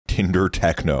Tinder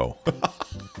Techno.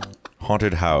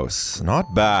 Haunted house.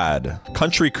 Not bad.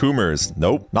 Country Coomers.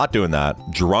 Nope, not doing that.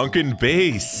 Drunken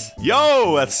bass.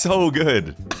 Yo, that's so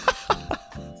good.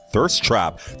 Thirst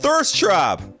trap. Thirst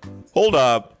trap. Hold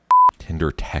up. Tinder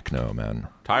Techno, man.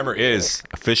 Timer is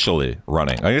officially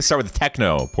running. I'm gonna start with the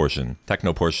techno portion.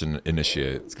 Techno portion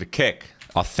initiate. It's gonna kick.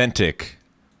 Authentic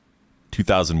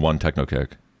 2001 techno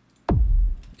kick.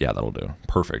 Yeah, that'll do.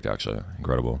 Perfect, actually.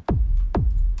 Incredible.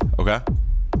 Okay.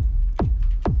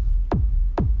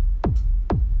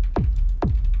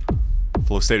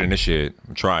 Flow state initiate.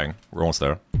 I'm trying. We're almost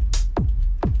there.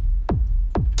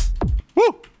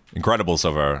 Woo! Incredible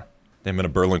so far. I'm in a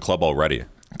Berlin club already.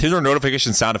 Tinder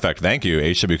notification sound effect. Thank you,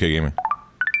 HWK Gaming.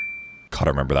 God, I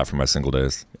remember that from my single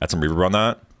days. Add some reverb on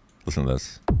that. Listen to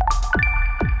this.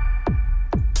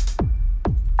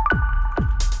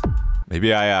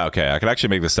 Maybe okay, I can actually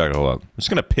make this start. Hold up. I'm just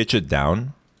gonna pitch it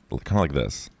down. Kind of like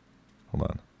this. Hold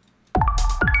on.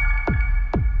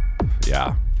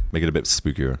 Yeah. Make it a bit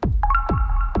spookier.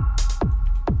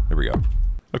 There we go.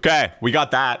 Okay, we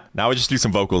got that. Now we just do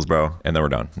some vocals, bro. And then we're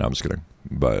done. No, I'm just kidding.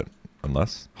 But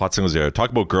unless. Hot singles, yeah. Talk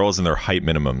about girls and their height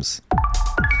minimums.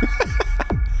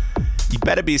 You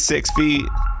better be 6 feet.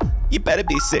 You better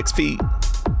be 6 feet.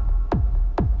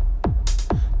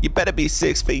 You better be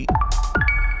 6 feet.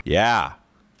 Yeah.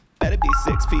 Better be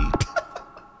 6 feet.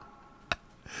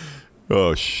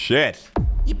 Oh, shit.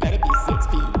 You better be 6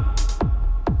 feet.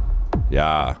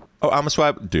 Yeah. Oh, I'm a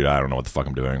swipe. Dude, I don't know what the fuck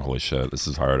I'm doing. Holy shit. This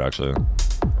is hard, actually.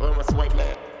 Or I'm a swipe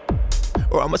lad.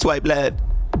 Or I'm a swipe lad.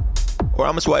 Or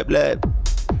I'm a swipe lad.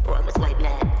 Or I'm a swipe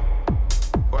lad.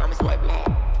 Or I'm a swipe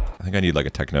lad. I think I need like a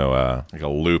techno, like a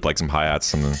loop, like some hi-hats,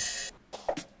 something.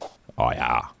 Oh,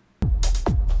 yeah.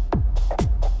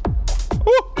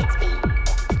 Woo!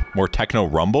 More techno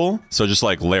rumble? So just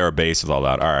like layer bass with all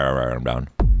that. All right, I'm down.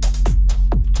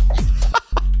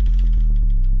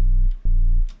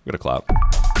 Get a clap.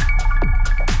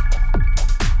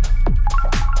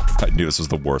 I knew this was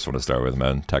the worst one to start with,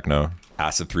 man. Techno.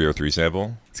 Acid 303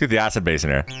 sample. Let's get the acid bass in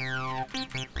here.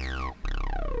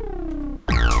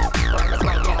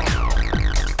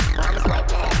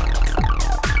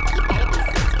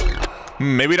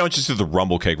 Maybe we don't just do the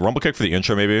rumble kick. Rumble kick for the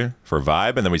intro, maybe, for a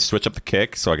vibe, and then we switch up the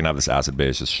kick so I can have this acid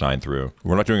bass just shine through.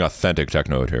 We're not doing authentic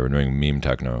techno here. We're doing meme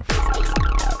techno.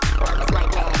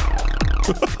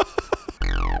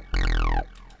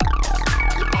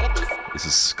 This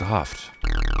is scoffed.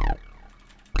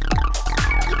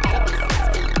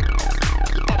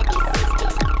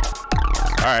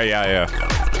 Alright, yeah.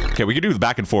 Okay, we can do the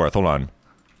back and forth. Hold on.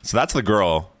 So that's the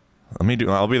girl.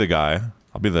 I'll be the guy.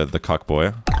 I'll be the cuck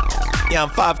boy. Yeah, I'm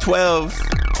 5'12".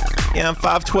 Yeah, I'm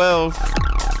 5'12".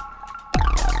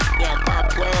 Yeah, I'm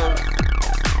 5'12".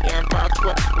 Yeah, I'm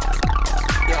 5'12".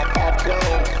 Yeah, I'm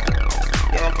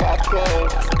 5'12". Yeah, I'm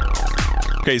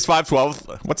 5'12". Okay, he's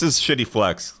 5'12". What's his shitty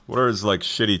flex? What are his, like,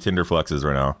 shitty Tinder flexes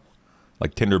right now?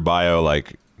 Like, Tinder bio,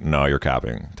 like, no, you're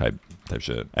capping type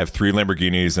shit. I have 3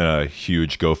 Lamborghinis and a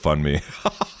huge GoFundMe.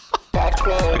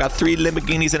 I got 3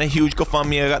 Lamborghinis and a huge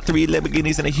GoFundMe. I got 3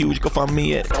 Lamborghinis and a huge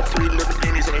GoFundMe. I got 3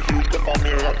 Lamborghinis and a huge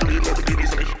GoFundMe. I got 3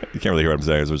 Lamborghinis and a huge... You can't really hear what I'm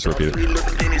saying, so just repeat it. 3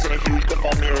 Lamborghinis and a huge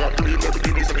GoFundMe. I got 3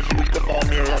 Lamborghinis and a huge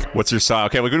GoFundMe. What's your sign?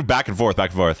 Okay, we're going back and forth, 3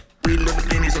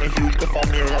 Lamborghinis and a huge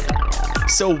GoFundMe.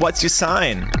 So what's your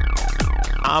sign?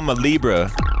 I'm a Libra.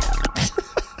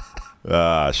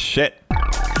 Shit.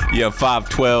 Yeah,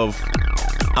 5'12".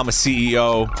 I'm a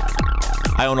CEO.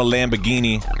 I own a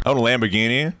Lamborghini. I own a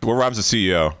Lamborghini? What rhymes with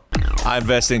CEO? I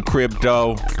invest in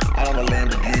crypto. I own a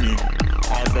Lamborghini.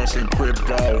 I invest in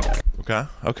crypto.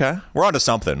 Okay. We're onto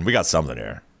something. We got something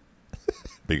here.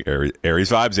 Big Aries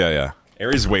vibes? Yeah.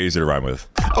 Aries is way easier to rhyme with.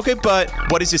 Okay, but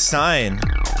what is your sign?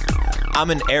 I'm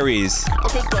an Aries.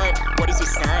 Okay, but what is your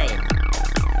sign?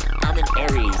 I'm an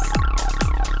Aries.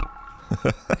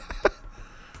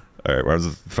 Alright, where's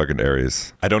the fucking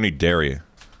Aries? I don't eat dairy.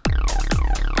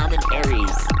 I'm an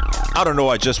Aries. I don't know,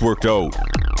 I just worked out.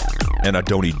 And I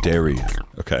don't eat dairy.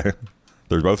 Okay.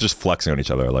 They're both just flexing on each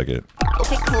other, I like it.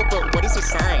 Okay, cool, but what is your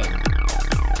sign?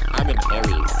 I'm an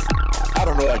Aries. I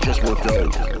don't know, I just worked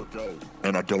out.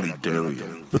 And I don't eat dairy.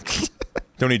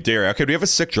 Don't eat dairy. Okay, do we have a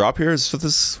sick drop here? Is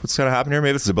what's gonna happen here?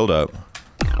 Maybe this is a build-up.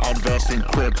 I invest in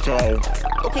crypto.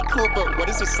 Okay, cool, but what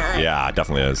is your sign? Yeah, it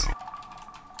definitely is.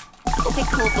 Okay,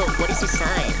 cool, but what is your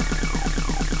sign?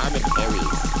 I'm an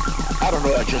Aries. I don't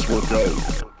know, I just worked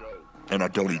out. And I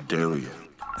don't eat dairy.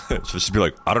 So just be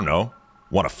like, I don't know.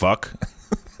 Wanna fuck?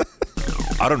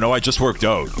 I don't know, I just worked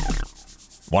out.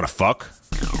 Wanna fuck?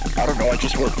 I don't know, I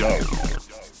just worked out.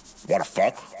 Wanna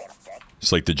fuck?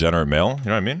 Just like degenerate male, you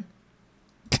know what I mean?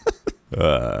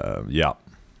 Yeah.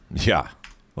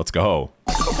 Let's go.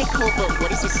 Okay, cool, but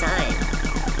what is your sign?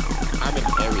 I'm an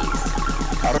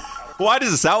Aries. Why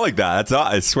does it sound like that? That's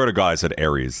not, I swear to God, I said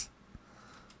Aries.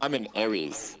 I'm an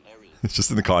Aries. It's just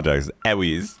in the context.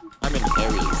 Aries. I'm an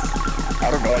Aries. I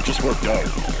don't know, I just worked out.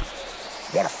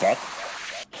 Wanna fuck?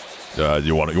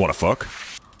 You wanna fuck?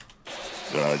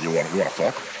 You wanna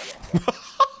fuck?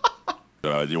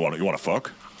 You wanna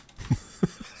fuck?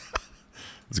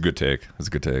 It's a good take. It's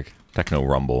a good take. Techno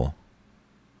Rumble.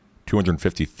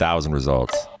 250,000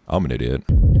 results. I'm an idiot.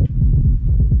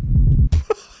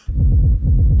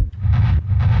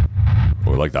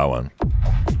 Oh, we like that one.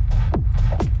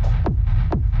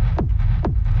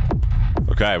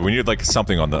 Okay, we need like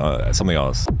something on the something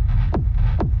else.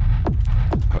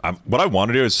 What I want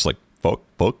to do is just like fuck,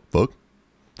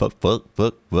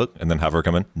 and then have her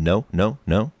come in. No,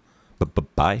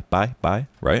 bye,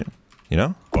 right? You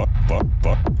know?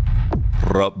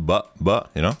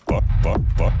 You know?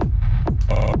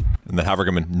 And then have her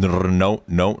come in. No.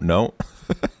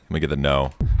 Let me get the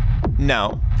no.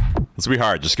 No. This will be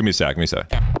hard. Just give me a sec. No.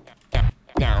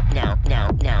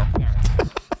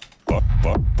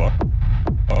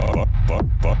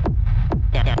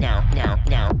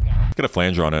 Get a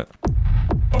flanger on it.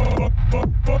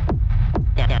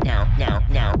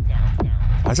 No.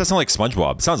 Why does that sound like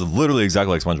SpongeBob? It sounds literally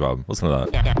exactly like SpongeBob. Listen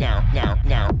to that.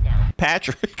 No.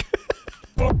 Patrick.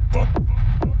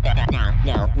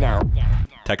 No.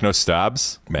 Techno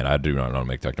stabs? Man, I do not know how to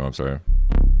make techno. I'm sorry.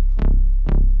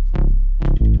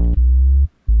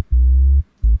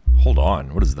 Hold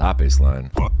on. What is that bass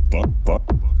line? No.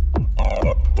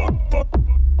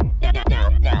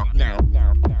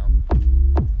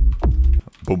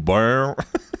 Boom.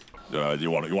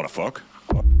 You wanna fuck?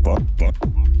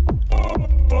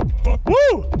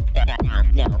 Woo!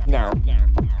 No.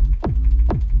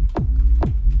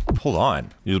 Hold on.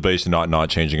 Use the bass not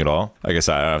changing at all. I guess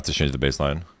I have to change the bass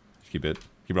line. Keep it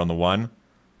on the one.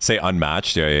 Say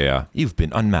unmatched. Yeah. You've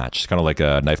been unmatched. Kind of like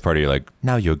a knife party. Like,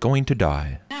 now you're going to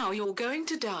die.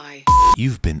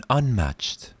 You've been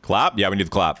unmatched. Clap? Yeah, we need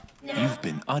the clap. You've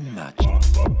been unmatched.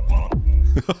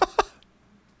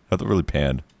 That really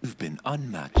panned. You've been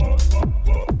unmatched.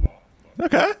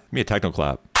 Okay. Give me a techno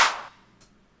clap.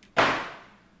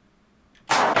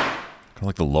 Kind of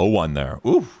like the low one there.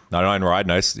 Ooh. 99 ride.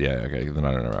 Nice. Yeah, okay. The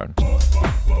 99 ride.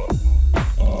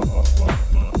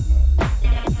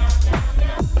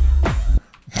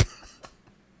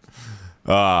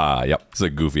 Yep. It's a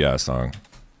goofy ass song.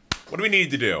 What do we need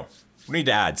to do? We need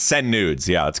to add send nudes.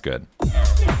 Yeah, that's good.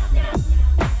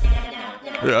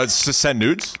 It's just send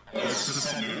nudes?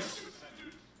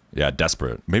 Yeah,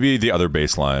 desperate. Maybe the other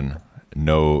bass line.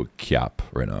 No cap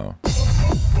right now.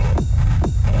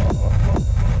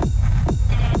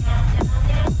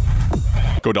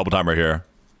 Go double time right here.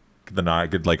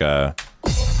 Get like a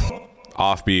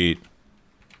offbeat.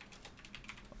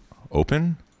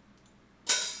 Open?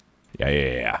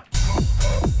 Yeah.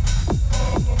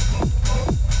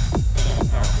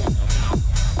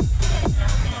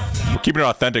 We're keeping it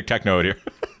authentic techno out here.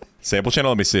 Sample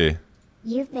channel, let me see.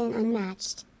 You've been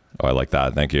unmatched. Oh, I like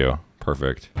that. Thank you.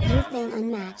 Perfect. You've been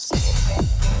unmatched.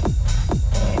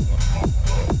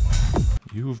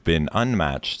 You've been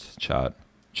unmatched, chat.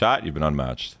 Chat, you've been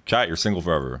unmatched. Chat, you're single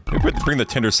forever. Bring the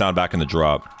Tinder sound back in the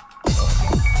drop.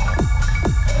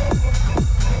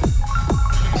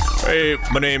 Hey,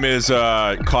 my name is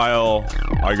Kyle.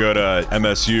 I go to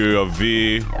MSU of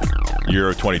V,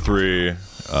 year 23.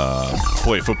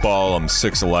 Play football. I'm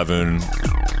 6'11".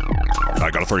 I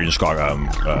got a 30-inch cock.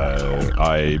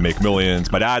 I make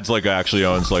millions. My dad's like actually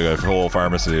owns like a whole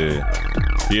pharmacy.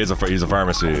 He's a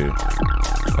pharmacy.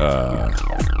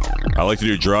 I like to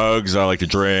do drugs. I like to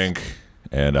drink.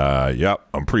 And yep,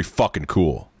 I'm pretty fucking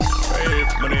cool. Hey,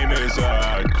 my name is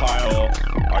Kyle.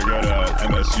 I go to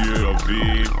MSU of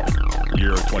V,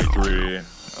 year 23.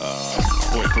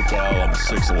 Play football. I'm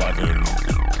 6'11".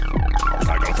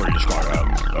 I got a 30-inch cock.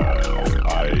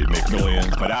 I make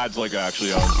millions. My dad's like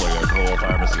actually owns like a whole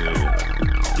pharmacy.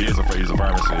 He's a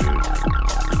pharmacy.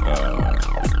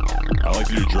 I like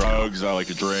to do drugs. I like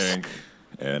to drink.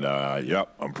 And yep,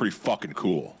 I'm pretty fucking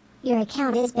cool. Your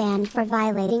account is banned for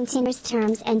violating Tinder's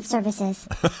terms and services.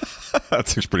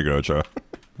 That's a pretty good outro.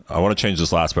 I want to change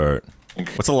this last part.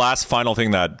 What's the last final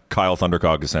thing that Kyle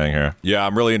Thundercock is saying here? Yeah,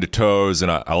 I'm really into toes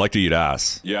and I like to eat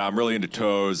ass. Yeah, I'm really into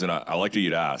toes and I like to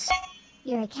eat ass.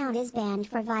 Your account is banned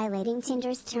for violating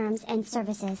Tinder's terms and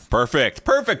services. Perfect,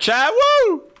 chat.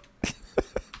 Woo!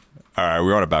 All right,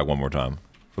 we run it back one more time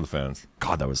for the fans.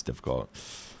 God, that was difficult.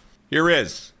 Here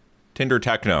is Tinder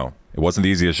Techno. It wasn't the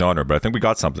easiest genre, but I think we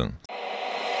got something.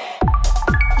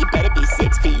 You better be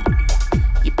 6 feet.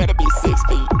 You better be 6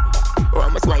 feet. Or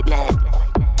I'ma swipe left.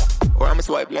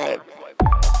 swipe left.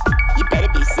 You better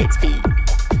be 6 feet.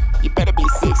 You better be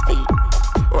 6 feet.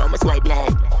 Or I'ma swipe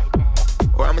left.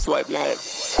 Or I'ma swipe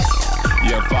left.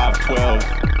 Yeah, 512.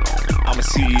 I'm a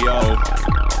CEO.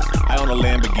 I own a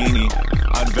Lamborghini.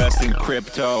 I invest in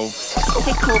crypto.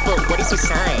 Okay, cool, but what is your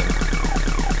sign?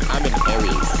 I'm an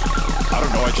Aries. I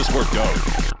don't know. I just worked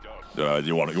out.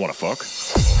 You wanna fuck?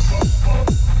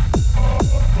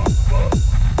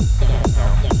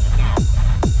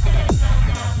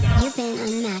 You've been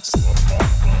unmatched.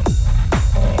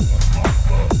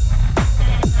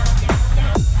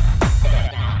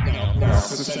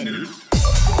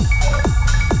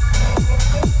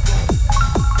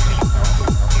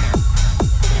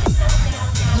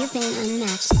 You've been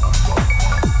unmatched.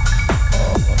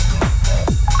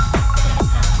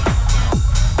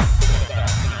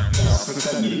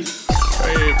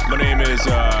 Hey, my name is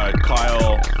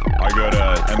Kyle. I go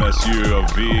to MSU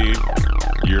of V,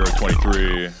 year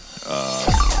 23.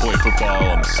 Play football.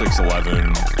 I'm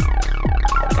 6'11".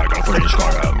 I got a 30-inch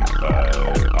car.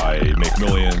 I make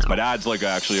millions. My dad's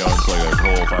actually owns a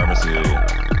whole pharmacy.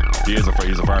 He's a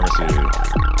pharmacy.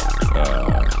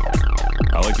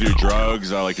 I like to do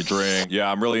drugs. I like to drink.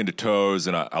 Yeah, I'm really into toes,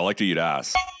 and I like to eat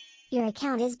ass. Your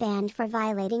account is banned for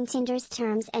violating Tinder's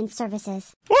terms and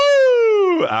services.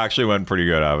 Woo! Actually went pretty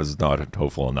good. I was not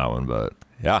hopeful on that one, but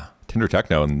yeah, Tinder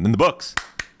Techno in the books.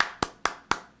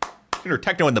 Tinder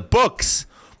Techno in the books,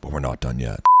 but we're not done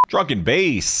yet. Drunken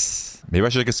bass. Maybe I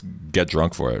should just get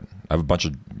drunk for it. I have a bunch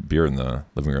of beer in the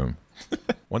living room.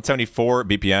 174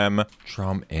 BPM,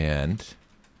 drum and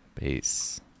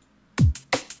bass.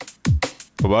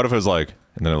 But what if it was and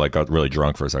then it got really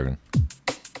drunk for a second?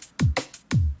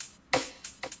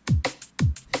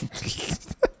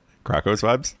 Krakos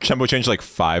vibes. Tempo change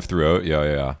 5 throughout.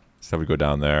 Yeah. Just have to go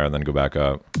down there and then go back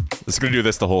up. It's gonna do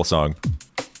this the whole song.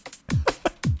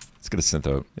 Let's get a synth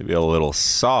out. Maybe a little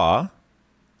saw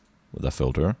with a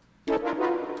filter.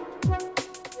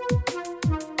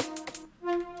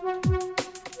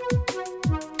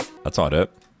 That's not it.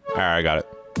 All right, I got it.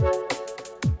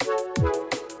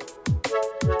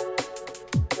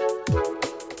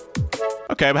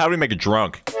 Okay, but how do we make it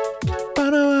drunk?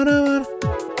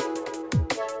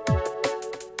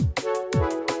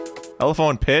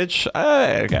 Telephone pitch?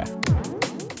 Okay.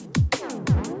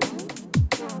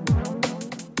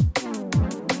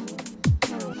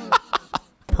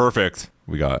 Perfect.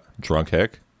 We got drunk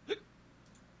hick.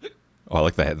 Oh, I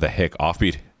like the hick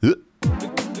offbeat.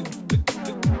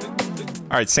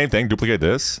 All right, same thing. Duplicate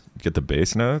this. Get the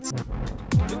bass notes.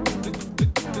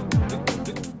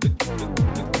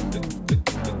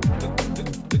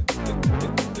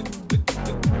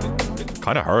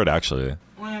 Kind of hard, actually.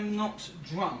 I am not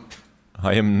drunk.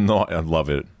 I am not. I love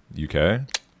it. UK.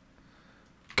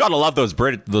 Gotta love those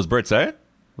Brits, eh?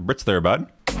 The Brits there, bud.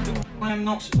 I am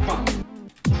not drunk.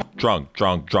 Drunk.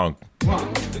 Drunk. Drunk. Woo!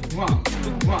 I'm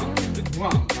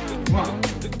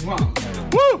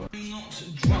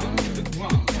not drunk.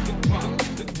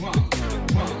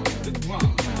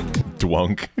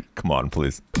 Dwunk. Come on,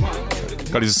 please.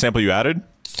 God, is this a sample you added?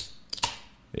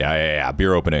 Yeah.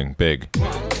 Beer opening. Big.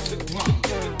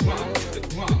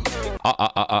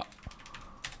 I'm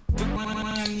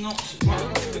not drunk.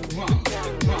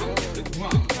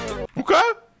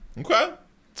 Okay.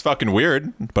 It's fucking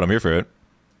weird, but I'm here for it.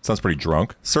 Sounds pretty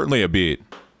drunk. Certainly a beat.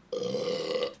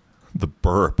 The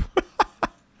burp.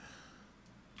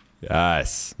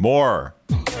 Yes. More.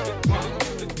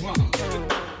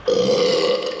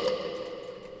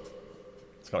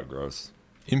 It's kind of gross.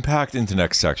 Impact into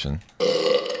next section.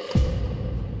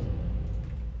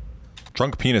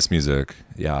 Drunk penis music.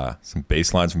 Yeah. Some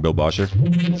bass lines from Bill Bosher.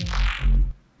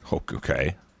 Oh,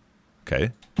 okay.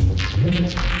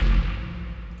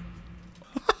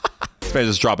 This man's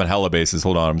just dropping hella basses.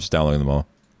 Hold on, I'm just downloading them all.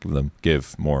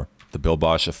 Give more. The Bill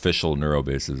Bosch official neuro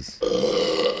basses.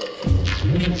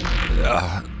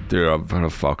 Dude, I'm gonna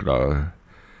fuck it up.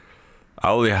 I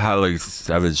only had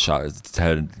 7 shots,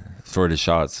 10 sorted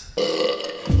shots.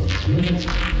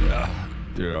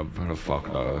 Dude, I'm gonna fuck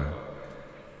it up.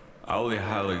 I only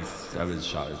had 7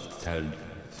 shots, 10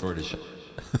 sorted shots.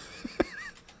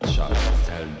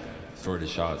 10 sorted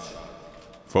shots.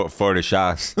 40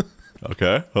 shots.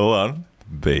 Okay, hold on.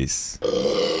 Bass.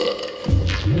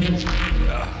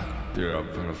 Dude,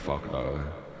 I'm gonna fuck it up.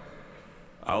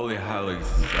 I only had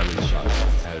 7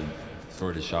 shots, 10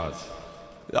 sorted shots.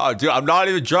 Oh, dude, I'm not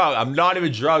even drunk.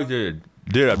 Dude.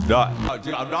 Dude, I'm not. Oh,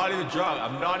 dude, I'm not even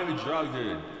drunk.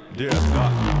 Dude. Dude,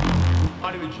 I'm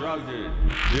not even drunk, dude.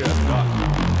 Dude, I'm not.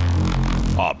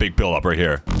 Oh, big build up right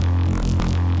here.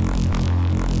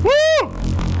 Woo!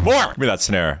 More! Give me that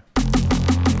snare.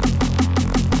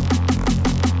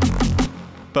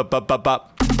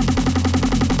 Bop.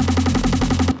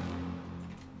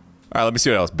 All right, let me see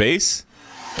what else. Bass.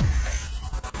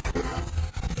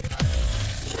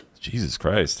 Jesus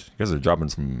Christ, you guys are dropping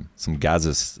some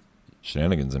Gazis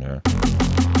shenanigans in here.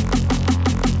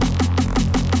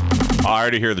 Oh, I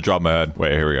already hear the drop in my head.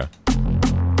 Wait, here we go.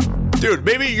 Dude,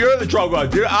 maybe you're the drunk one,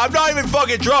 dude. I'm not even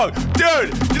fucking drunk.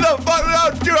 Dude, you know, fuck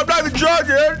out. Dude, I'm not even drunk,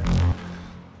 dude.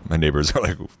 My neighbors are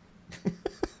like,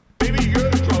 maybe you're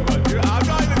the drunk one, dude. I'm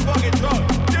not even fucking drunk.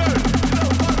 Dude, you know,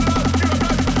 fuck out. Dude, I'm not even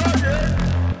drunk, dude.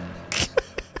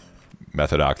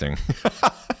 Method acting.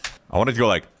 I wanted to go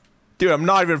like, dude, I'm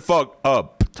not even fucked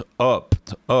up.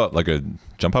 Like a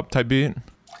jump up type beat.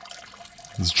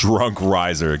 This drunk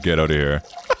riser, get out of here.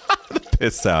 The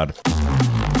piss sound.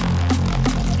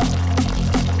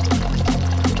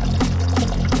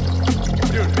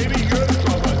 Dude, maybe you're the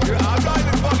drunk one, dude. I'm not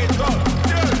even fucking drunk.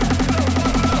 Dude,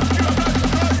 I'm not even drunk.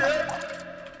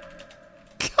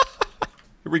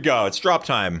 Here we go. It's drop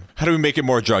time. How do we make it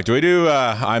more drunk? Do we do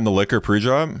I'm the liquor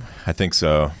pre-drop? I think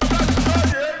so.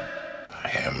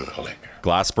 I am the liquor.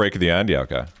 Glass break at the end? Yeah,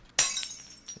 okay.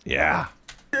 Yeah.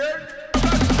 I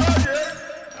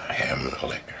am the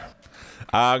liquor.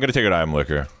 I'm gonna take it I am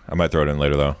liquor. I might throw it in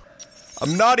later though.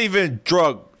 I'm not even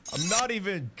drunk. I'm not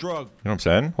even drunk. You know what I'm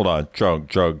saying? Hold on.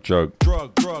 Drunk.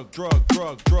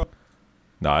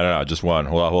 No, just one.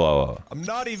 Hold on. I'm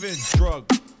not even drunk.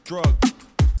 Drunk.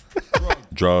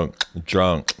 Not even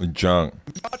drunk.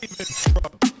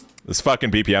 This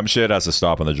fucking BPM shit has to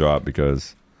stop on the drop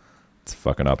because it's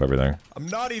fucking up everything. I'm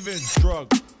not even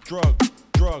drunk.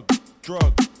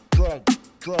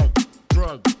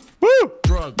 Woo!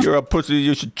 You're a pussy,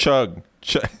 you should chug.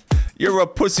 You're a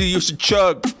pussy, you should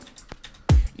chug.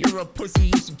 You're a pussy,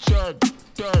 you should chug.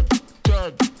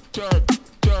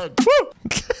 Woo!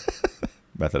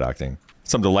 Method acting.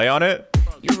 Some delay on it.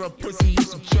 You're a pussy, you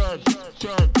should chug.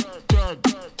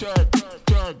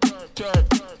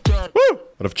 Woo!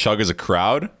 What if chug is a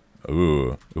crowd?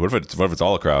 Ooh. What if it's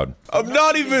all a crowd? I'm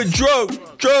not even drunk.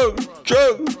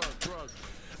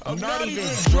 I'm not even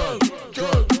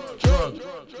drunk.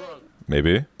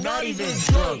 Maybe. Not even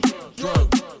drunk.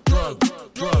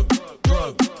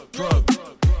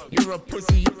 You're a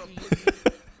pussy.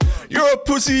 You're a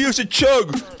pussy, you should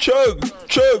chug.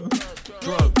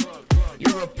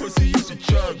 You're a pussy, you should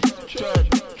chug.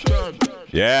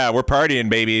 Yeah, we're partying,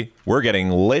 baby. We're getting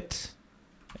lit,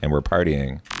 and we're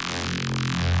partying.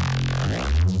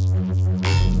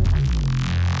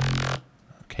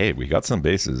 Okay, we got some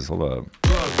bases. Hold up.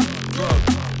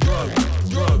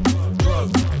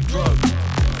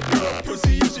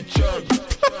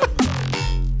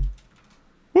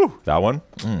 Woo, that one.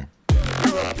 Woo!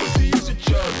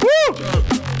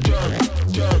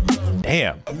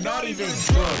 Damn. I'm not even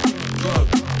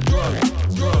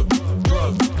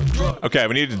Okay,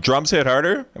 we need the drums hit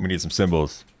harder, and we need some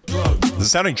cymbals. Is it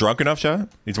sounding drunk enough, chat?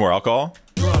 Needs more alcohol?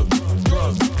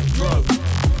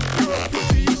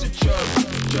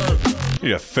 You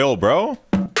need a fill, bro.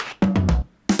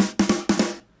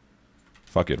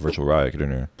 Fuck it, virtual riot, get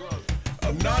in here.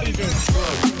 I'm not even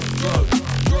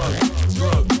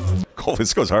Cool,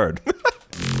 this goes hard.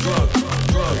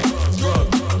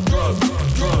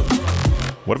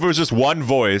 What if it was just one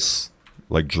voice,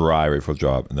 like dry right before the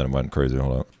drop, and then it went crazy?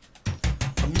 Hold up.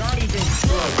 I'm not even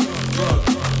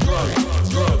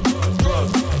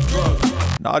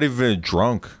Not even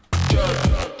drunk.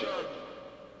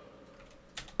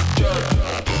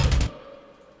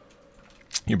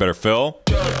 You better fill.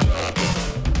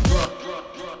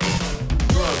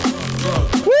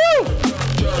 Woo!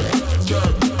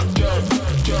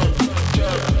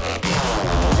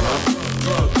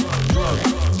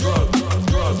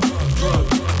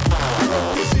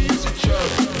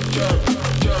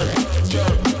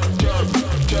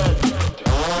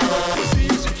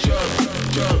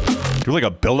 Do like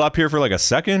a build up here for like a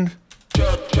second.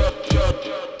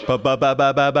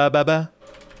 Ba.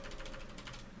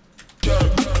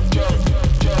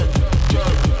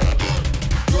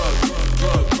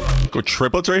 Go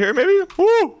triplets right here, maybe?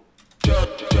 Woo!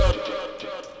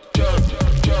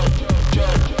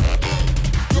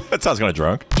 That sounds kind of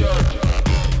drunk.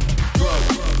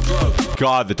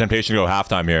 God, the temptation to go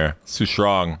halftime here. It's too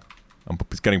strong. I'm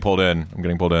getting pulled in. I'm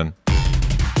getting pulled in.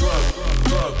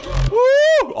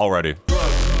 Woo! Already.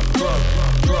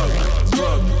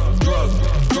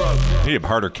 You need a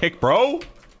harder kick, bro.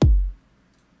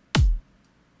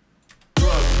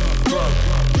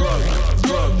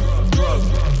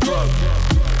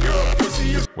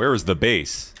 Where is the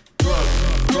bass?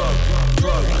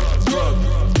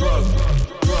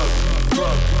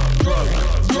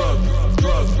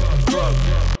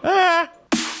 Ah.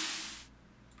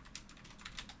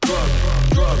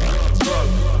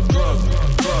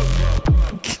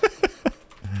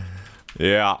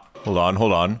 Yeah. Hold on,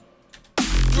 hold on.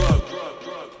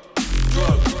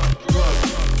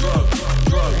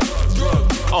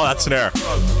 Oh, that snare.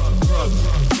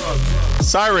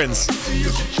 Sirens.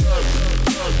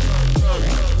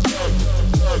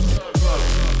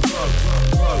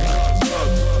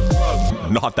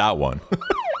 Not that one.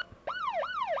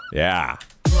 Yeah.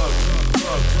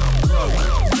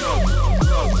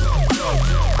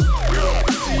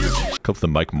 Clip the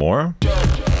mic more.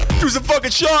 Do some fucking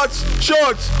shots!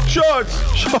 Shots!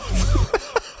 Shots! Shots!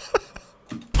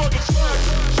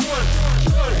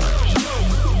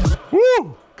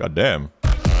 Woo! God damn.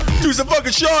 Do some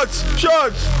fucking shots!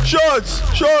 Shots! Shots!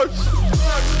 Shots!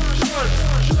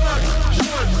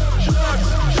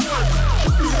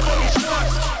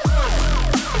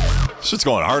 Shit's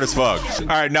going hard as fuck.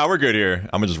 Alright, now we're good here.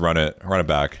 I'm gonna just run it. Run it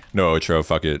back. No outro,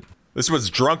 fuck it. This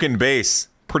was drunken bass.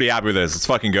 Pretty happy with this. Let's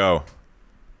fucking go.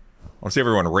 I wanna see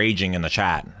everyone raging in the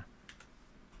chat.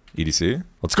 EDC?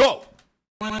 Let's go!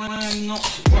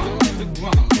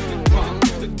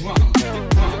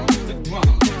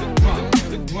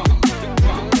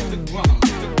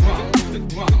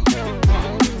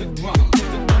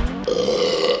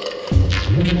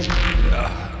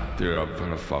 Dude, I'm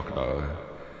gonna fuck though.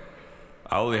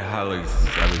 I only had like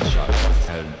 7 shots,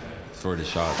 10 sort of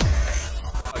shots.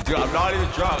 Dude, I'm not even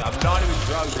drunk. I'm not even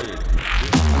drunk, dude.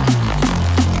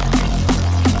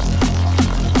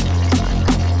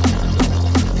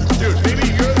 Dude, maybe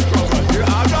you're the drunk one, dude.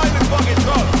 I'm not even fucking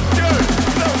drunk. Dude,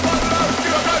 no, fuck it up,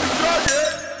 dude. I'm not even drunk,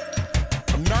 dude.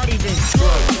 I'm not even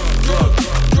drunk.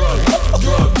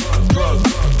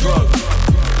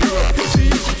 You're a pussy,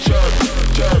 you should chug.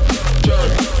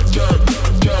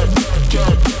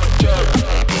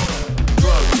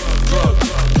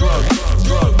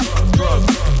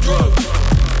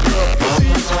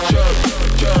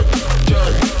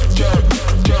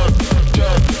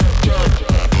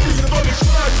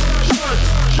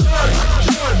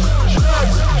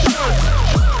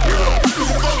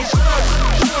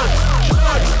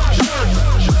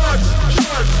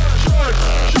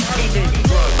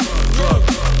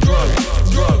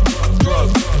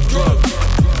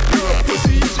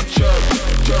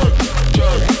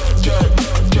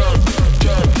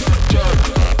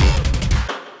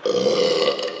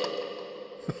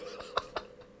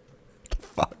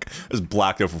 I was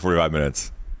blacked out for 45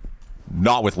 minutes.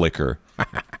 Not with liquor.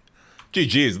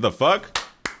 GG's, the fuck?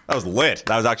 That was lit.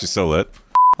 That was actually so lit.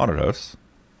 Haunted house.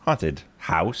 Haunted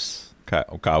house. Okay,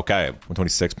 okay, okay.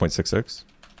 126.66.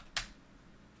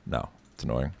 No, it's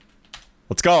annoying.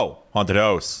 Let's go. Haunted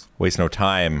house. Waste no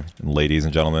time, ladies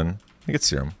and gentlemen. I think it's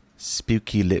serum.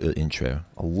 Spooky little intro.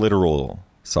 A literal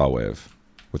saw wave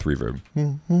with reverb.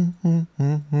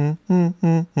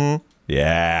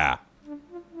 Yeah.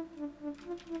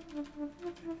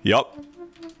 Yup.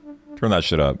 Turn that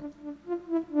shit up.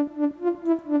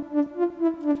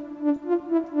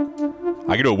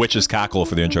 I can do a witch's cackle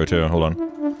for the intro too. Hold on.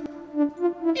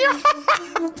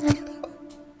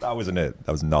 That wasn't it.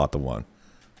 That was not the one.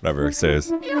 Whatever it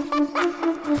says.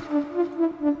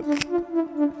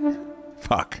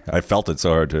 Fuck. I felt it so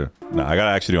hard too. No, I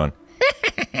gotta actually do one.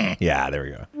 Yeah, there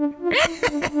we go.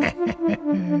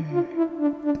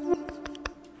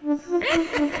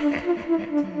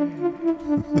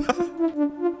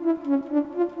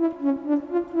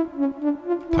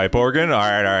 Pipe organ?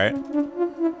 Alright, alright.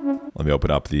 Let me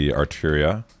open up the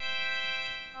Arteria.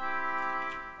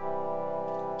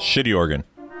 Shitty organ.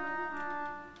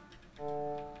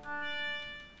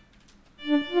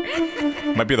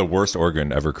 Might be the worst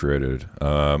organ ever created.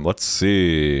 Let's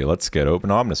see. Let's get open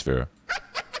omnisphere.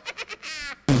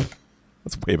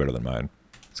 That's way better than mine.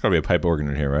 There's gotta be a pipe organ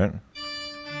in here, right?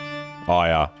 Oh,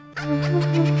 yeah.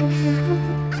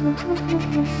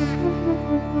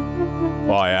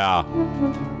 Oh, yeah.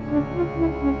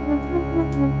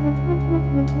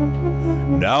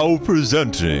 Now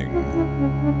presenting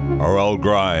R.L.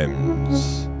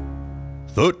 Grimes'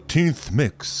 13th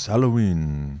Mix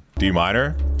Halloween. D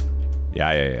minor?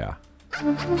 Yeah, yeah, yeah.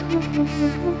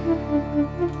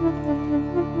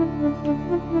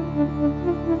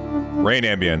 Rain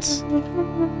ambience.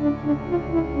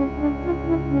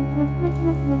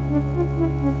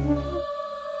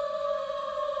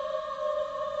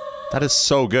 That is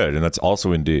so good, and that's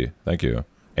also in D. Thank you,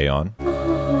 Aeon.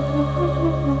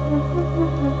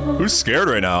 Who's scared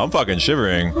right now? I'm fucking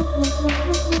shivering.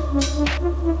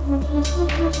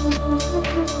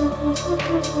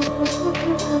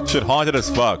 Shit haunted as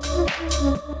fuck.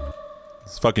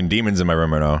 There's fucking demons in my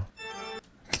room right now.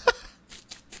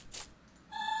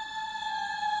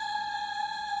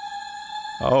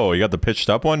 Oh, you got the pitched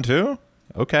up one too?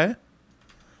 Okay.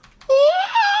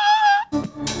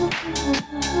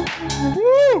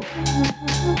 Woo!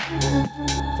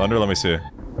 Thunder, let me see.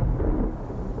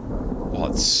 Oh,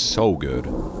 it's so good. I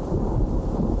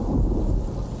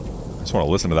just want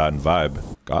to listen to that and vibe.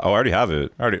 God, oh, I already have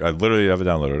it. I literally have it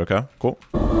downloaded. Okay, cool.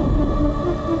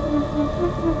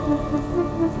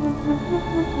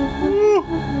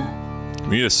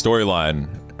 We need a storyline.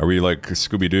 Are we like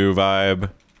Scooby-Doo vibe?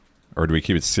 Or do we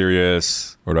keep it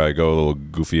serious? Or do I go a little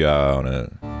goofy on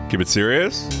it? Keep it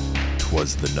serious?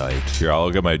 'Twas the night. Here,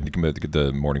 I'll get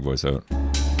the morning voice out.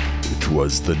 It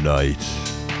was the night.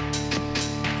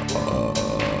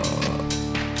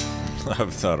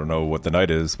 I don't know what the night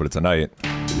is, but it's a night.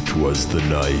 It was the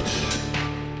night.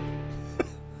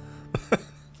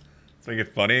 Let's make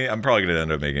it funny. I'm probably gonna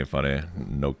end up making it funny.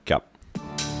 No cap.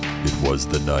 It was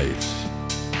the night.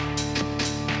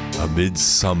 A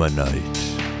midsummer night.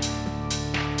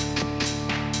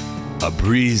 A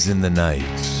breeze in the night.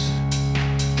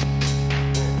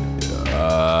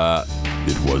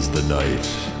 It was the night.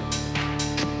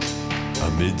 A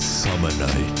midsummer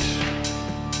night.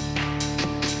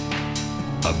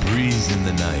 A breeze in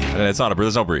the night. And it's not a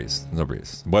breeze. There's no breeze. There's no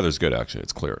breeze. The weather's good, actually.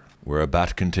 It's clear. Where a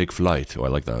bat can take flight. Oh, I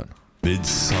like that.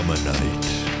 Midsummer night.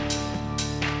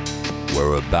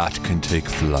 Where a bat can take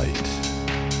flight.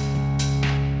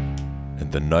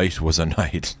 And the night was a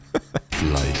night.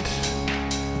 Flight.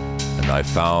 And I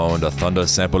found a thunder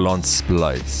sample on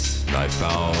Splice. And I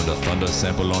found a thunder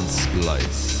sample on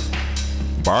Splice.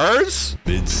 Bars?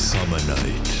 Midsummer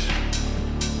night.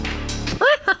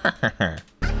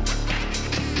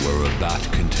 Where a bat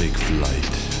can take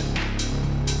flight.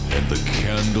 And the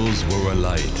candles were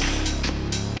alight.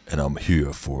 And I'm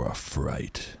here for a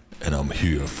fright. And I'm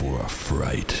here for a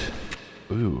fright.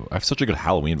 Ooh, I have such a good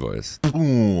Halloween voice.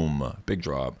 Boom. Big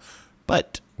drop.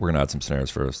 But we're gonna add some snares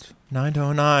first.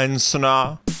 909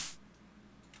 snare.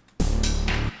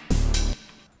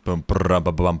 Bum bum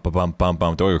bum bum bum bum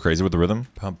bum. Don't go crazy with the rhythm.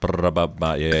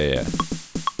 Yeah.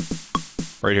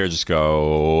 Right here, just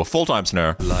go full-time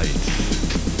snare. Light.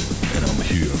 And I'm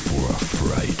here for a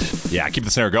fright. Yeah, keep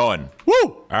the snare going. Woo!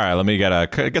 All right, let me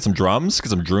get some drums, get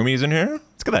some droomies in here.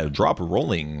 Let's get that drop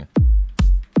rolling.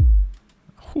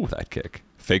 Ooh, that kick.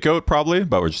 Fake out probably,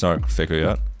 but we're just not fake out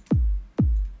yet.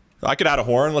 I could add a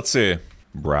horn. Let's see.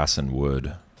 Brass and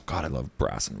wood. God, I love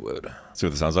brass and wood. Let's see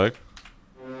what this sounds like.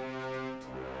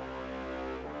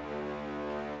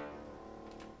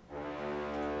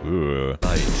 Ooh.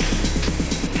 Light.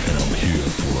 And I'm here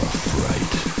for a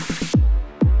fright.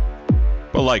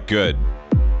 But like good.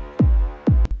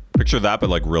 Picture that, but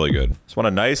like really good. Just want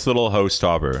a nice little house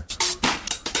topper.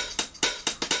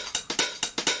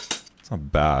 It's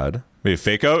not bad. Maybe a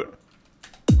fake out?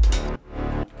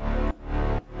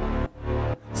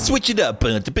 Switch it up.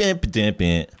 Woo!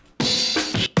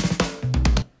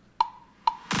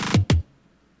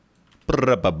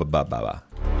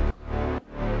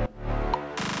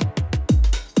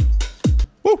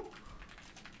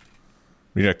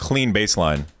 We need a clean bass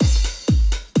line.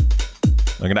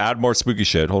 I'm gonna add more spooky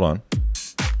shit. Hold on.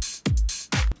 It's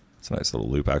a nice little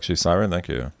loop, actually. Siren, thank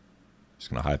you.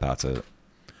 Just gonna high path it.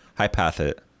 High path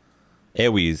it.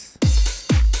 Airways.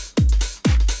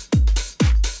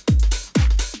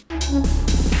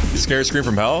 You scary scream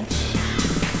from hell? A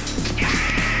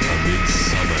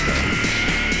midsummer night.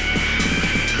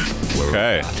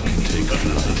 Okay. A bat can take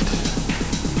flight.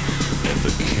 And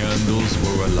the candles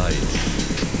were alight.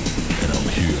 And I'm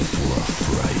here for a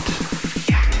fright.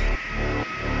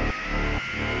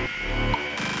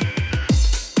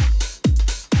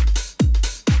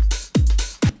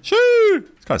 Shoot!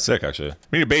 It's kind of sick, actually.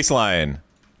 We need a bass line.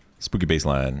 Spooky bass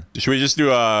line. Should we just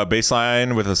do a bass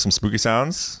line with some spooky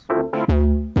sounds?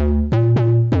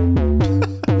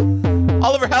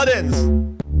 Oliver Howdens!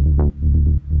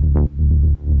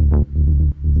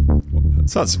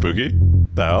 It's not spooky.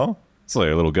 The hell? It's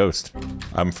like a little ghost.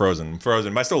 I'm frozen.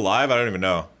 Am I still live? I don't even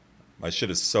know. My shit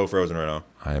is so frozen right now.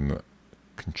 I'm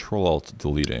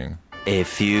Control-Alt-Deleting. A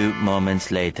few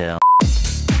moments later.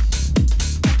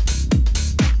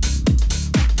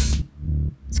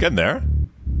 It's getting there.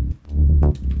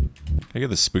 Can I get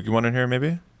the spooky one in here,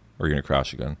 maybe? Or are you gonna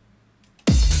crash again?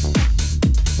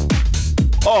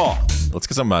 Oh! Let's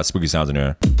get some spooky sounds in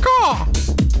here.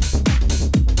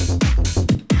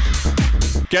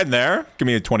 Getting there. Give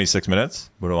me 26 minutes.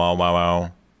 Wow, wow,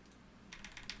 wow.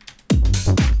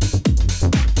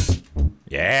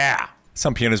 Yeah!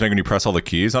 Some pianos make when you press all the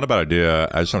keys. Not a bad idea.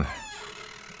 I just don't...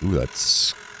 Ooh,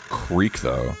 that's creak,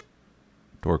 though.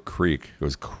 Door creak. It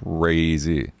goes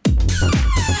crazy.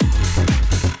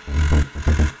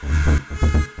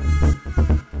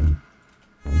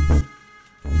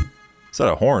 Is that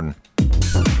a horn?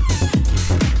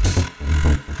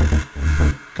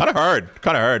 Kind of hard.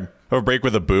 Kind of hard. Have a break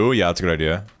with a boo? Yeah, that's a good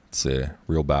idea. Let's see.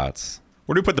 Real bats.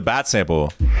 Where do we put the bat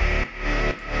sample?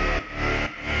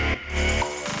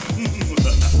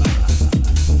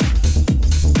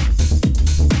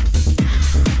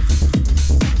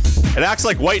 It acts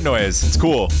like white noise. It's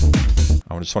cool.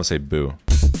 I just want to say boo.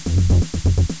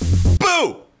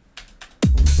 Boo!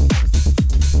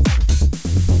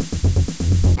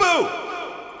 Boo!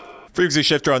 Frequency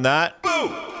shifter on that. Boo!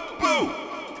 Boo!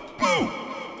 Boo! Boo!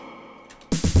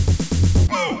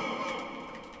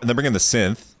 And then bring in the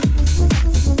synth.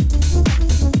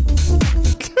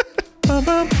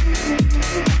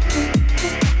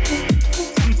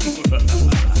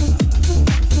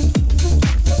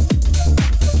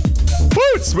 Woo,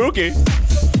 it's spooky.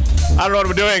 I don't know what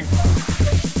I'm doing.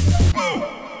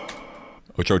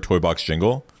 Ocho toy box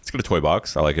jingle. Let's get a toy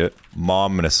box. I like it.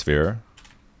 Mominosphere.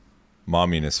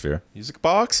 Mominosphere. Music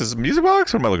box? Is it a music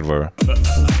box? What am I looking for?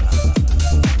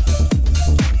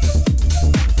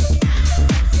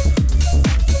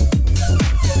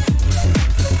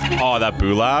 Oh, that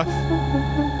boo laugh?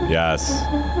 Yes.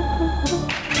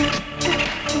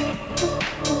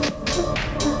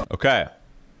 Okay.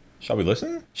 Shall we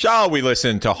listen? Shall we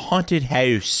listen to Haunted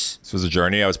House? This was a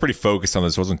journey. I was pretty focused on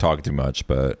this. Wasn't talking too much,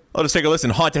 but let us take a listen.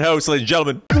 Haunted House, ladies and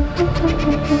gentlemen.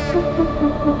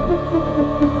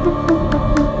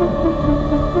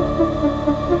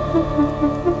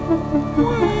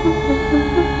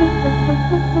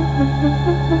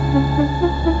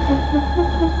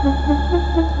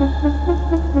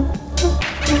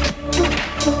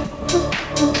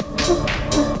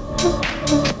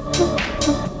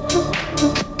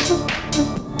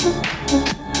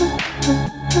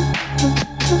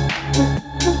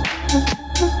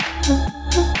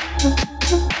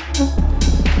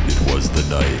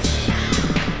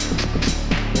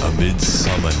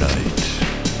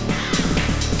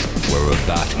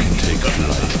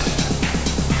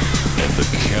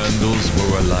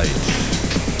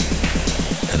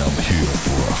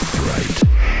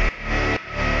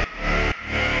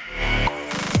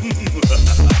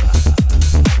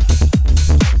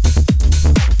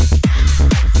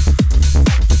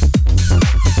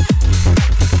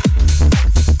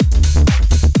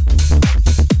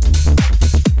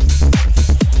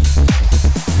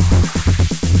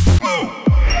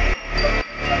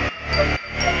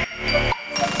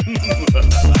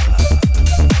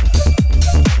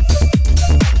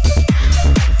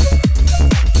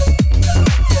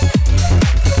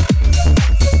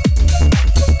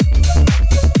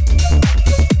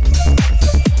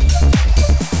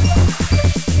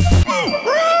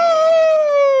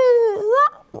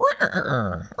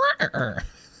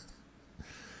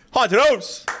 Haunted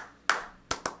House.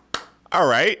 All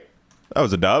right. That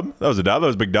was a dub. That was a dub. That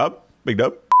was a big dub. Big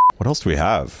dub. What else do we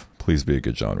have? Please be a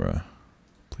good genre.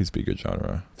 Please be a good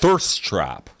genre. Thirst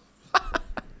Trap.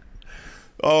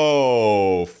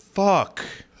 Oh, fuck.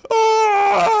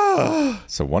 Ah.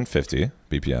 So 150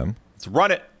 BPM. Let's run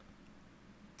it.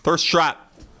 Thirst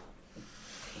Trap.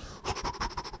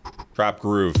 Trap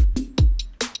groove.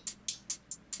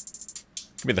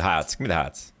 Give me the hats. Give me the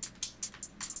hats.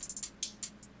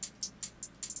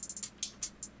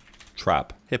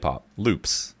 Trap, hip hop,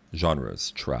 loops,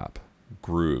 genres, trap,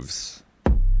 grooves.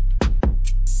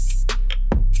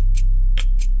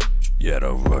 Yeah, I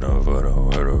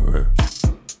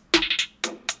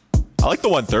like the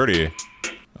 130.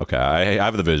 Okay, I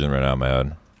have the vision right now in my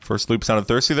head. First loop sounded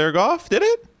thirsty there, Goff. Did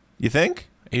it? You think?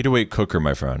 808 Cooker,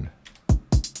 my friend.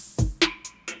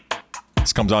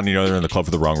 This comes on, you know they're in the club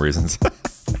for the wrong reasons.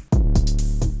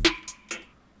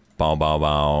 Bow, bow,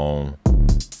 bow.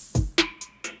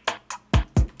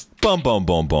 Bum, bum,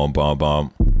 bum, bum, bum,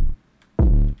 bum.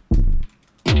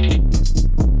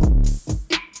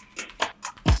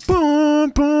 Boom,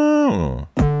 boom.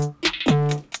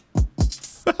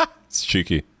 It's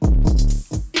cheeky.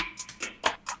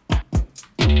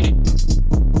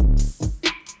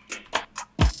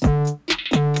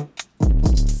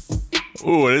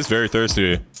 Ooh, it is very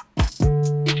thirsty.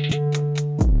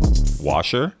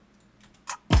 Washer?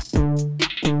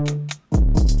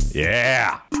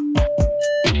 Yeah.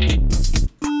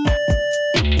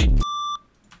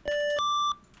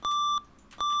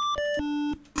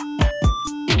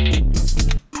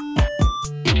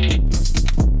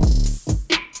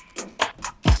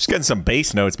 Just getting some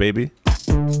bass notes, baby.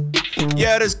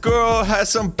 Yeah, this girl has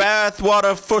some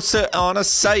bathwater for sale on a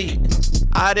site.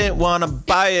 I didn't want to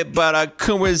buy it, but I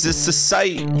couldn't resist the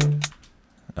sight.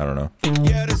 I don't know.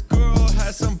 Yeah, this girl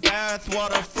has some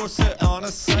bathwater for sale on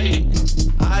a site.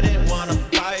 I didn't want to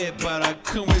buy it, but I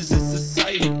couldn't resist the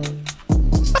sight.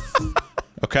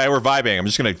 Okay, we're vibing. I'm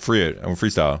just gonna free it. I'm gonna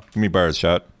freestyle. Give me bars,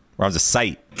 shot. We're on the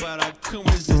site.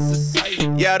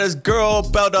 Yeah, this girl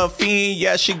belt a fiend.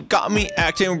 Yeah, she got me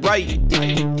acting right.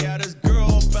 Yeah, this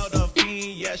girl belt a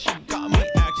fiend. Yeah, she got me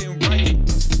acting right.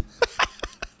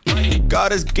 Got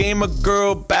this game of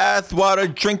girl bath water,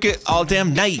 drink it all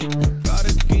damn night. Got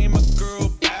this game of girl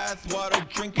bath water,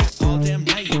 drink it all damn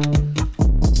night.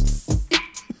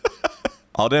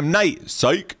 All damn night,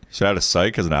 psych. Should I add a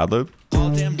psych as an ad lib?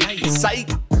 All damn night, psych.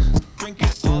 Drink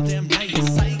it all damn night,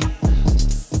 psych.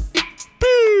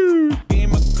 Boo.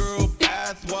 Game of girl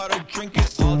bath water, drink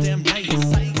it all damn night,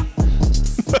 psych.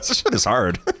 This shit is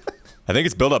hard. I think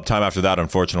it's build up time after that,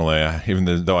 unfortunately.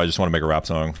 Even though I just want to make a rap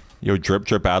song. Yo, drip,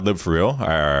 drip, ad lib for real? All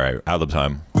right, ad lib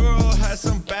time. Girl has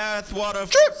some bath water.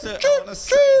 Drip, drip, drip.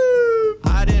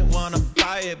 I didn't want to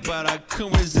buy it, but I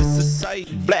couldn't resist the sight.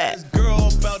 This girl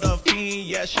felt a fiend,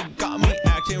 yeah, she got me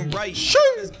acting right.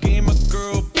 This game of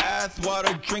girl bath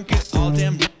water, drink it all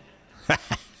damn.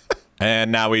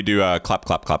 And now we do clap,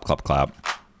 clap, clap, clap, clap.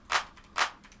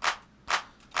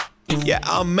 Yeah,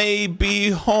 I may be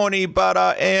horny, but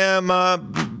I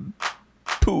am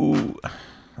poo.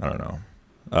 I don't know.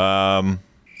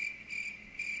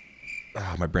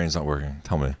 My brain's not working.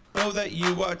 Tell me. Know that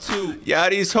you are too. Yeah,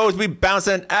 these hoes be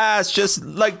bouncing ass just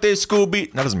like they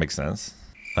Scooby. That doesn't make sense.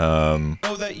 Know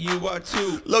that you are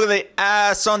too. Look at the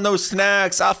ass on those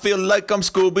snacks. I feel like I'm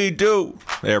Scooby-Doo.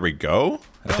 There we go.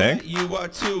 I think. Know that you are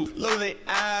too. Look at the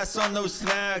ass on those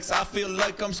snacks. I feel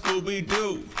like I'm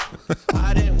Scooby-Doo.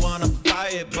 I didn't want to buy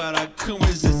it, but I couldn't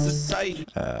resist the sight.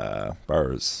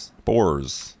 Bars.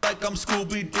 Boars. Like I'm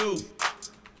Scooby-Doo.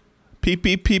 Peep,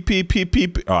 peep, peep, peep, peep,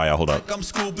 peep. Oh, yeah, hold up. Like I'm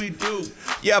Scooby-Doo.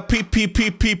 Yeah, peep, peep,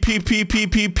 peep, peep, peep, peep,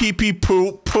 peep, peep, peep, peep,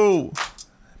 poo, poo.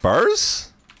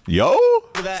 Bars? Yo?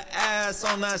 That ass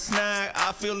on that snack,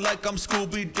 I feel like I'm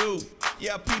Scooby-Doo.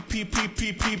 Yeah, peep, peep, peep,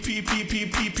 peep, peep, peep, peep,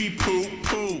 peep, peep, peep, poo,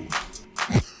 poo.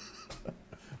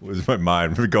 Losing my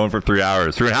mind. We've been going for 3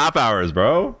 hours. 3.5 hours,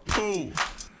 bro. Poo.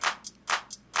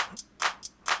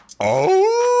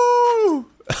 Oh!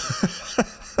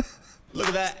 Look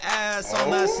at that ass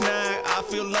on that snack. I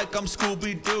feel like I'm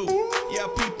Scooby-Doo. Yeah,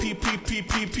 peep, peep, peep, peep,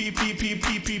 peep, peep, peep, peep,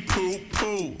 peep, peep, poo,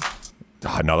 poo.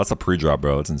 Oh, no, that's a pre-drop,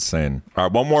 bro. It's insane. All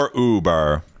right, one more ooh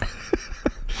bar.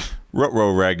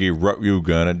 Rut-row raggy, rut you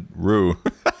gonna roo.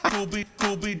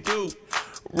 Scooby-Doo.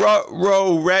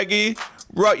 Rut-row raggy,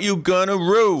 rut you gonna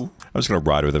roo. I'm just gonna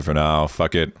ride with it for now.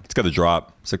 Fuck it. Let's get the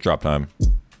drop. Sick drop time.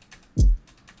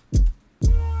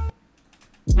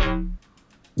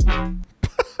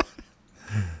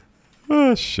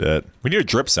 Oh, shit. We need a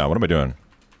drip sound. What am I doing?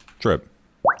 Drip.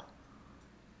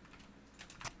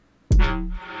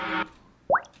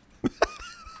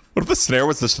 What if the snare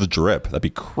was just the drip? That'd be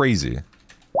crazy.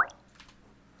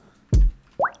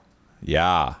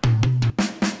 Yeah.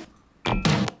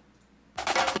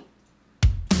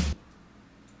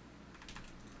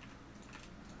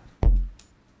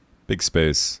 Big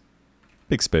space.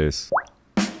 Big space.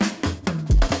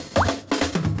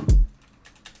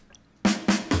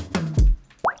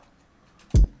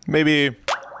 Maybe.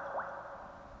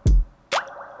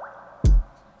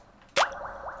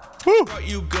 Woo. Are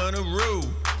you gonna rue?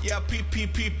 Yeah, pee pee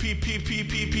pee pee pee pee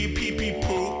pee pee pee pee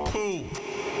poo poo.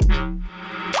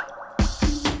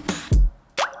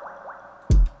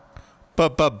 Ba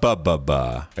ba ba ba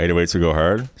ba. 808s to go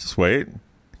hard. Just wait.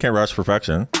 Can't rush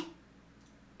perfection.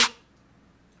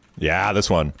 Yeah, this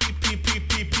one.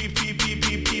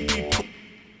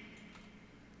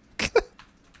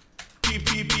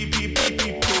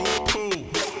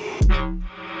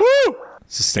 Woo!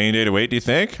 Sustained 808, do you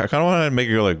think? I kind of want to make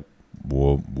it go like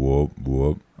whoop, whoop,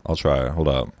 whoop. I'll try. Hold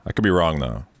up. I could be wrong,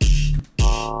 though.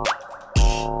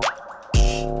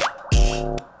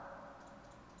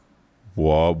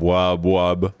 Wub, wub,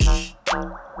 wub.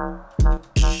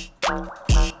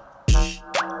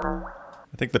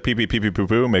 I think the pee pee pee pee poo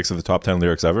poo makes it the top 10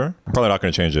 lyrics ever. I'm probably not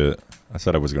going to change it. I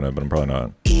said I was going to, but I'm probably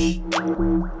not.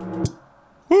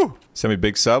 Woo! Send me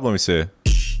big sub. Let me see.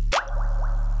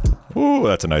 Ooh,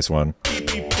 that's a nice one.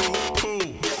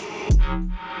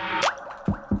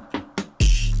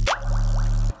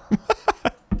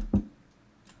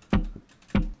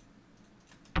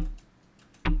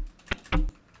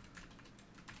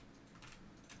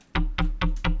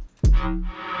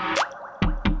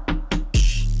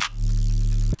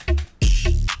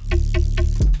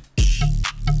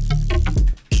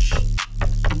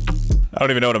 I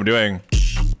don't even know what I'm doing.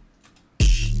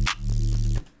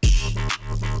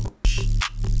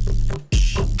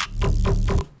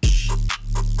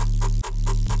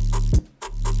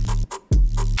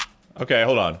 Okay,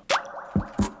 hold on.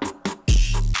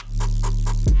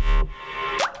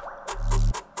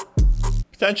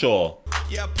 Potential.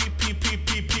 Yeah, pee pee pee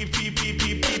pee pee pee pee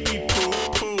pee pee pee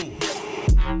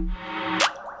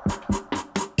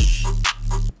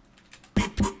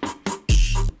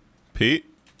Pete?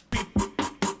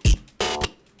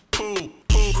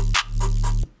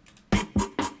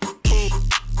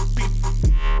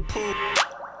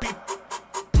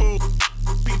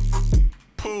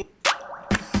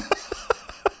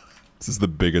 This is the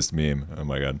biggest meme. Oh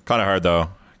my god. Kind of hard though.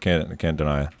 Can't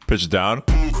deny it. Pitch it down.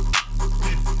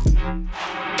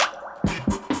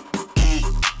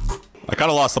 I kind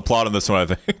of lost the plot on this one, I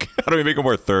think. How do we make it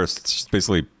more thirst? It's just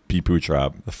basically pee-poo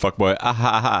trap. The fuckboy,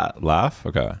 ah-ha-ha, laugh?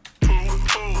 Okay.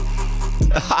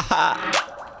 Is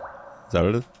that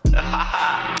what it is?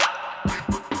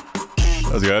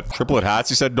 That was good. Triplet hats,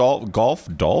 you said golf?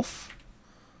 Dolph?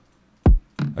 I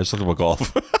just looked up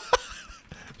golf.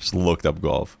 Just looked up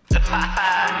golf.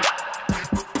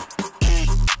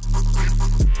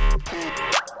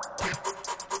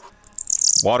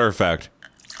 Water effect.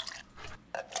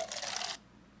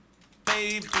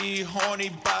 Be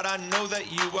horny, but I know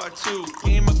that you are too.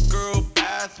 Game a girl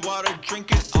bath water,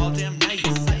 drink it all damn night.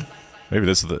 Maybe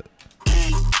this is the.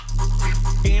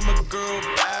 Game a girl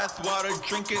bath water,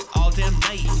 drink it all damn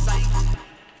night.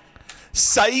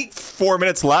 Psych. 4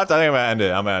 minutes left. I think I'm gonna end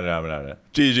it. I'm gonna end it.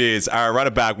 GG's. All right, run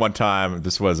it back one time.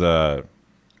 This was a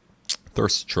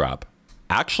thirst trap.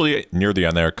 Actually, near the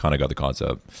end there, kind of got the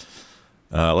concept.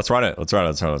 Let's run it. Let's run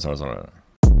it. Let's run it.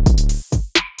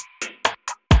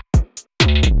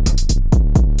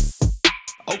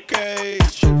 Okay.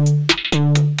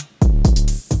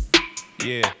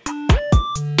 Yeah.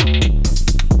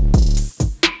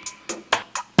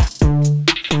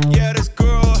 Yeah, this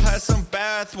girl has some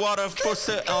bath water for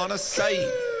sit on a site.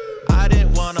 I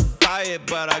didn't wanna buy it,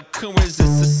 but I couldn't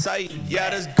resist the sight. Yeah,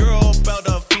 this girl felt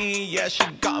a fiend. Yeah, she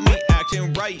got me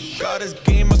acting right. Got this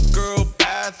game of girl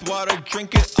bath water,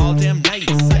 drink it all damn night.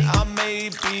 I may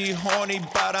be horny,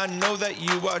 but I know that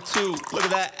you are too. Look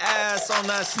at that ass on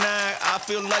that snack. I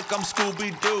feel like I'm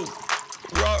Scooby-Doo.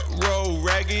 Roll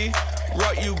reggae,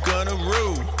 what you gonna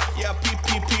rule? Yeah, pee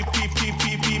pee pee pee pee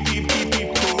pee pee pee pee pee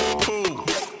poo poo.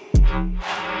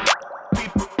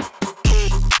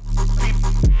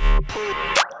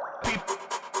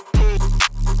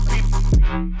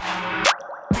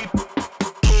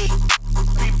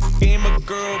 Game of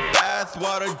girl bath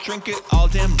water, drink it all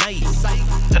damn night.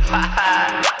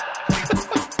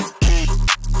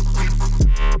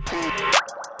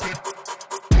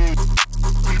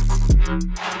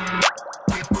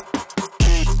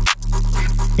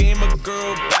 Game of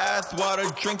girl bath water,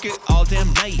 drink it all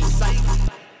damn night.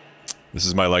 This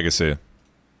is my legacy.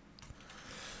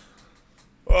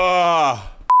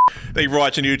 Thank you for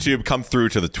watching YouTube. Come through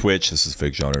to the Twitch. This is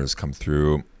Fake Genres. Come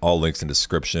through. All links in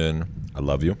description. I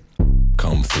love you.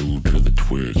 Come through to the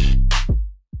Twitch.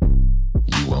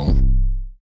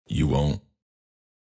 You won't.